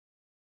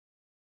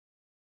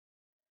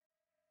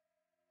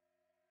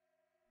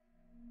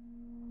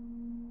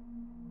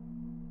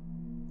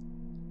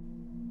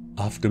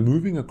After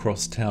moving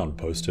across town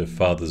post her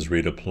father's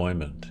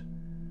redeployment,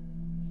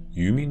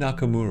 Yumi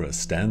Nakamura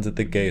stands at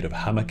the gate of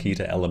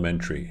Hamakita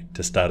Elementary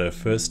to start her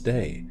first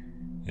day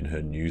in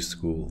her new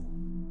school.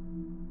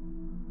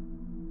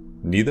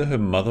 Neither her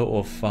mother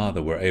or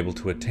father were able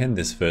to attend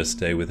this first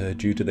day with her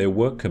due to their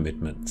work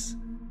commitments.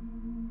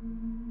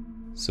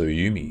 So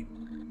Yumi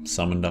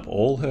summoned up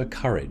all her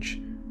courage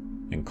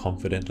and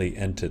confidently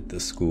entered the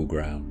school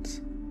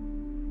grounds.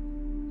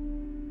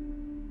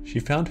 She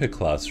found her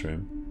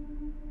classroom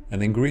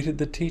and then greeted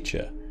the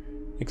teacher,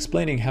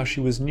 explaining how she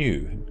was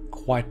new and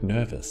quite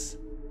nervous.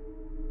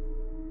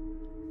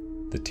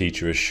 The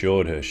teacher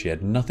assured her she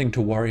had nothing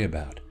to worry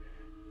about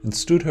and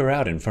stood her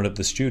out in front of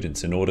the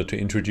students in order to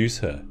introduce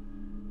her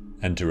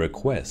and to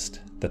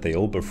request that they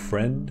all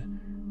befriend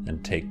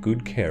and take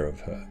good care of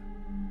her.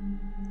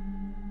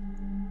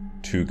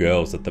 Two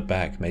girls at the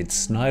back made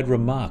snide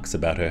remarks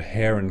about her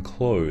hair and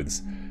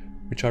clothes,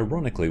 which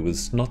ironically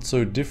was not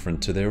so different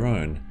to their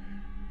own,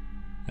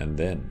 and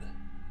then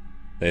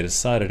they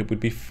decided it would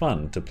be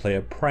fun to play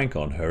a prank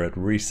on her at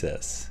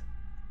recess.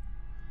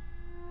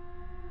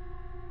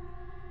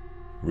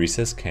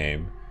 Recess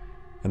came,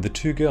 and the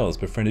two girls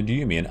befriended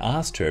Yumi and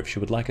asked her if she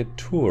would like a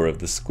tour of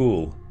the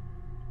school.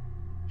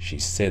 She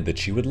said that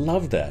she would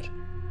love that,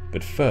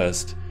 but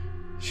first,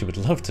 she would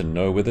love to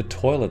know where the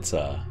toilets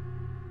are.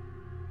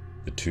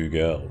 The two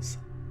girls,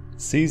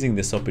 seizing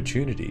this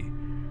opportunity,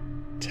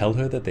 tell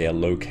her that they are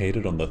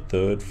located on the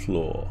 3rd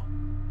floor.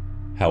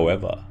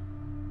 However,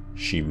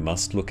 she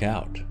must look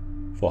out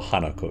for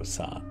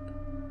Hanako-San.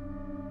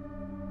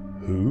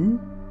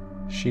 Who?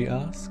 She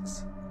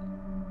asks.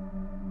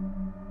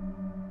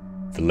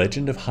 The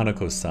legend of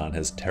Hanako-San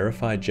has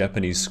terrified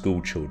Japanese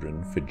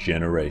schoolchildren for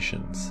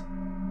generations.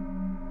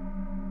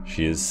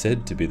 She is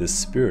said to be the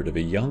spirit of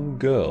a young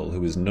girl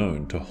who is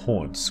known to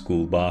haunt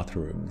school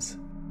bathrooms.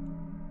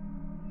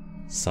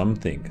 Some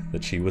think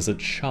that she was a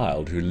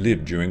child who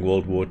lived during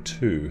World War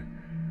II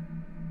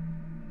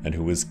and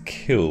who was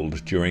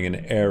killed during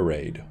an air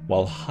raid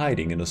while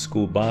hiding in a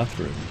school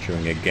bathroom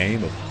during a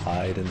game of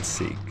hide and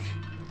seek.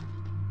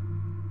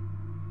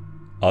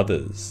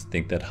 Others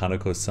think that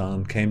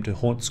Hanako-san came to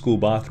haunt school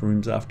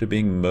bathrooms after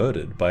being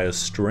murdered by a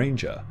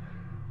stranger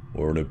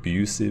or an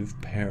abusive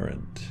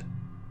parent.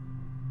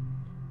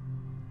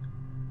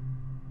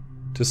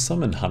 To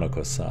summon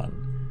Hanako-san,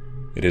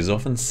 it is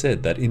often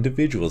said that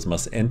individuals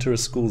must enter a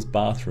school's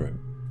bathroom,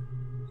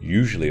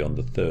 usually on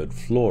the 3rd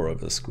floor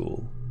of a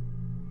school,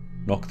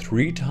 knock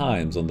 3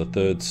 times on the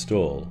 3rd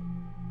stall,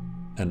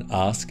 and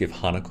ask if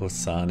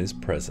Hanako-san is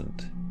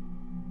present.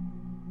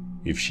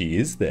 If she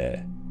is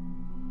there,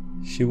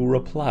 she will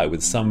reply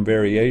with some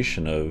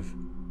variation of,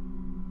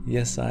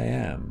 "Yes, I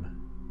am."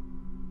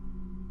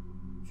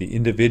 The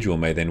individual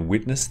may then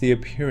witness the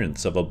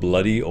appearance of a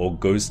bloody or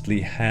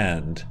ghostly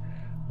hand,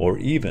 or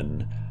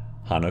even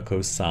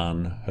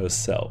Hanako-san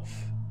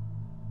herself.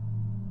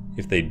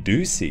 If they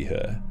do see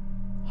her,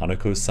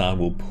 Hanako-san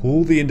will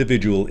pull the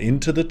individual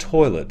into the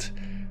toilet,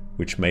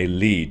 which may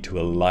lead to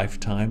a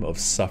lifetime of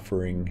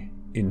suffering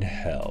in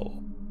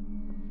hell.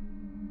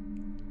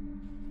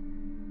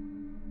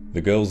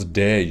 The girls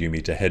dare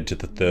Yumi to head to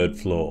the 3rd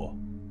floor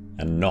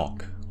and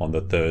knock on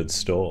the 3rd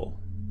stall.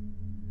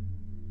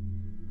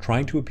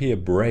 Trying to appear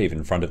brave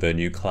in front of her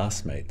new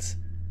classmates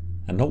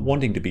and not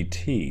wanting to be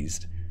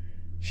teased,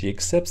 she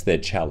accepts their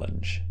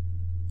challenge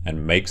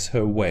and makes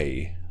her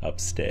way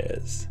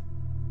upstairs.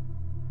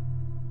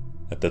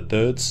 At the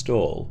 3rd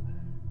stall,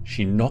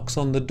 she knocks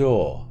on the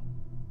door,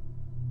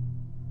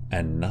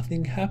 and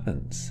nothing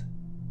happens.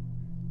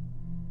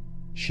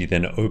 She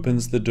then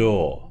opens the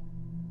door.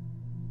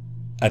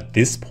 At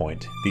this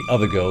point, the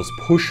other girls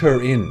push her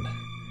in.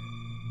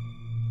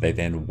 They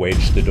then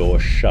wedge the door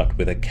shut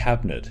with a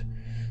cabinet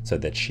so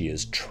that she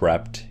is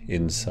trapped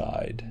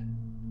inside.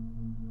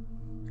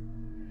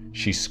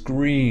 She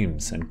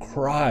screams and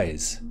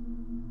cries,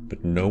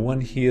 but no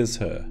one hears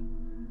her,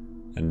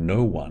 and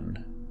no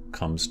one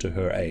comes to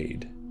her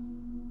aid.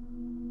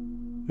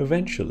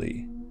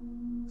 Eventually,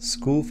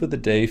 school for the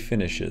day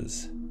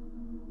finishes,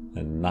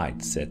 and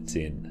night sets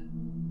in.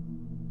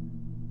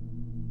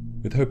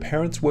 With her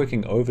parents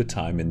working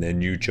overtime in their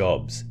new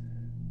jobs,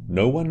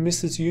 no one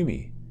misses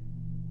Yumi,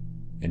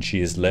 and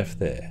she is left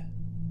there,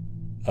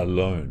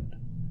 alone,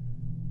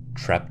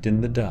 trapped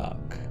in the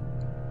dark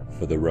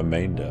for the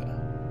remainder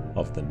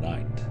of the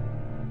night.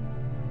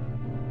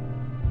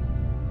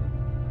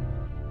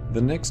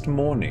 The next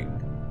morning,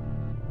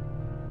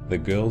 the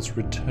girls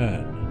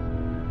return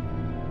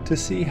to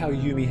see how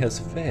Yumi has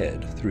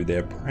fared through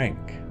their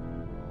prank.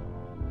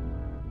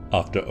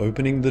 After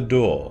opening the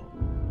door,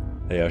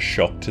 they are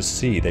shocked to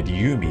see that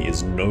Yumi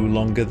is no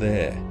longer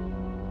there,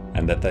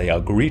 and that they are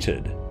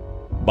greeted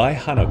by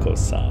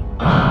Hanako-san,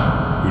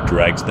 who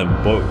drags them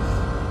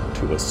both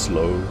to a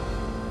slow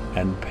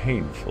and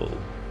painful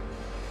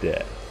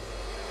death.